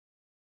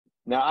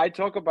Now, I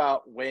talk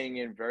about weighing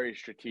in very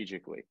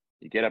strategically.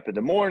 You get up in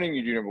the morning,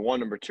 you do number one,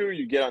 number two,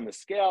 you get on the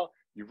scale,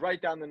 you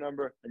write down the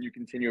number, and you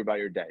continue about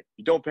your day.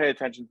 You don't pay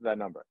attention to that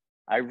number.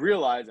 I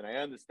realize and I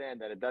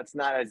understand that that's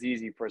not as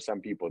easy for some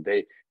people.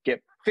 They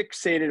get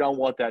fixated on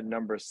what that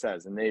number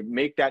says and they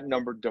make that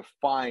number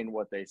define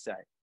what they say.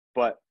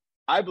 But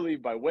I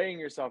believe by weighing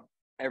yourself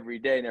every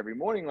day and every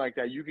morning like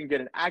that, you can get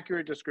an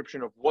accurate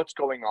description of what's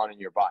going on in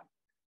your body.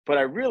 But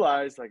I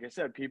realize, like I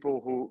said,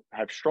 people who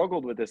have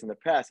struggled with this in the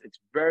past, it's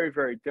very,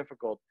 very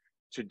difficult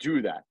to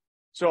do that.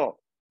 So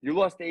you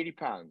lost 80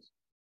 pounds.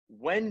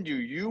 When do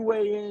you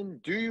weigh in?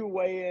 Do you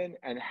weigh in?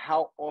 And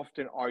how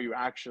often are you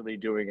actually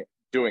doing it?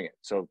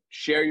 So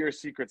share your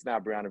secrets now,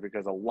 Brianna,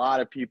 because a lot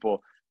of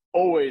people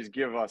always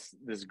give us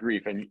this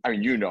grief. And I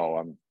mean, you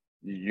know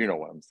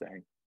what I'm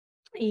saying.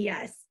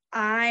 Yes,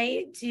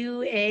 I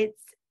do it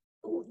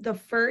the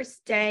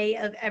first day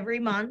of every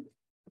month.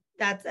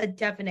 That's a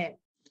definite.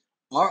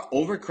 Our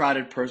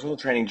overcrowded personal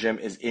training gym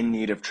is in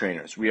need of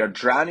trainers. We are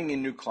drowning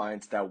in new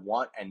clients that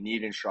want and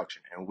need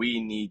instruction, and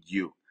we need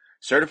you.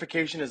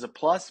 Certification is a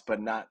plus, but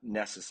not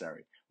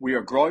necessary. We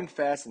are growing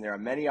fast, and there are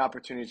many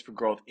opportunities for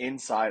growth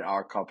inside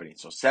our company.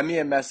 So send me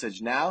a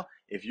message now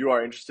if you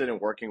are interested in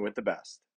working with the best.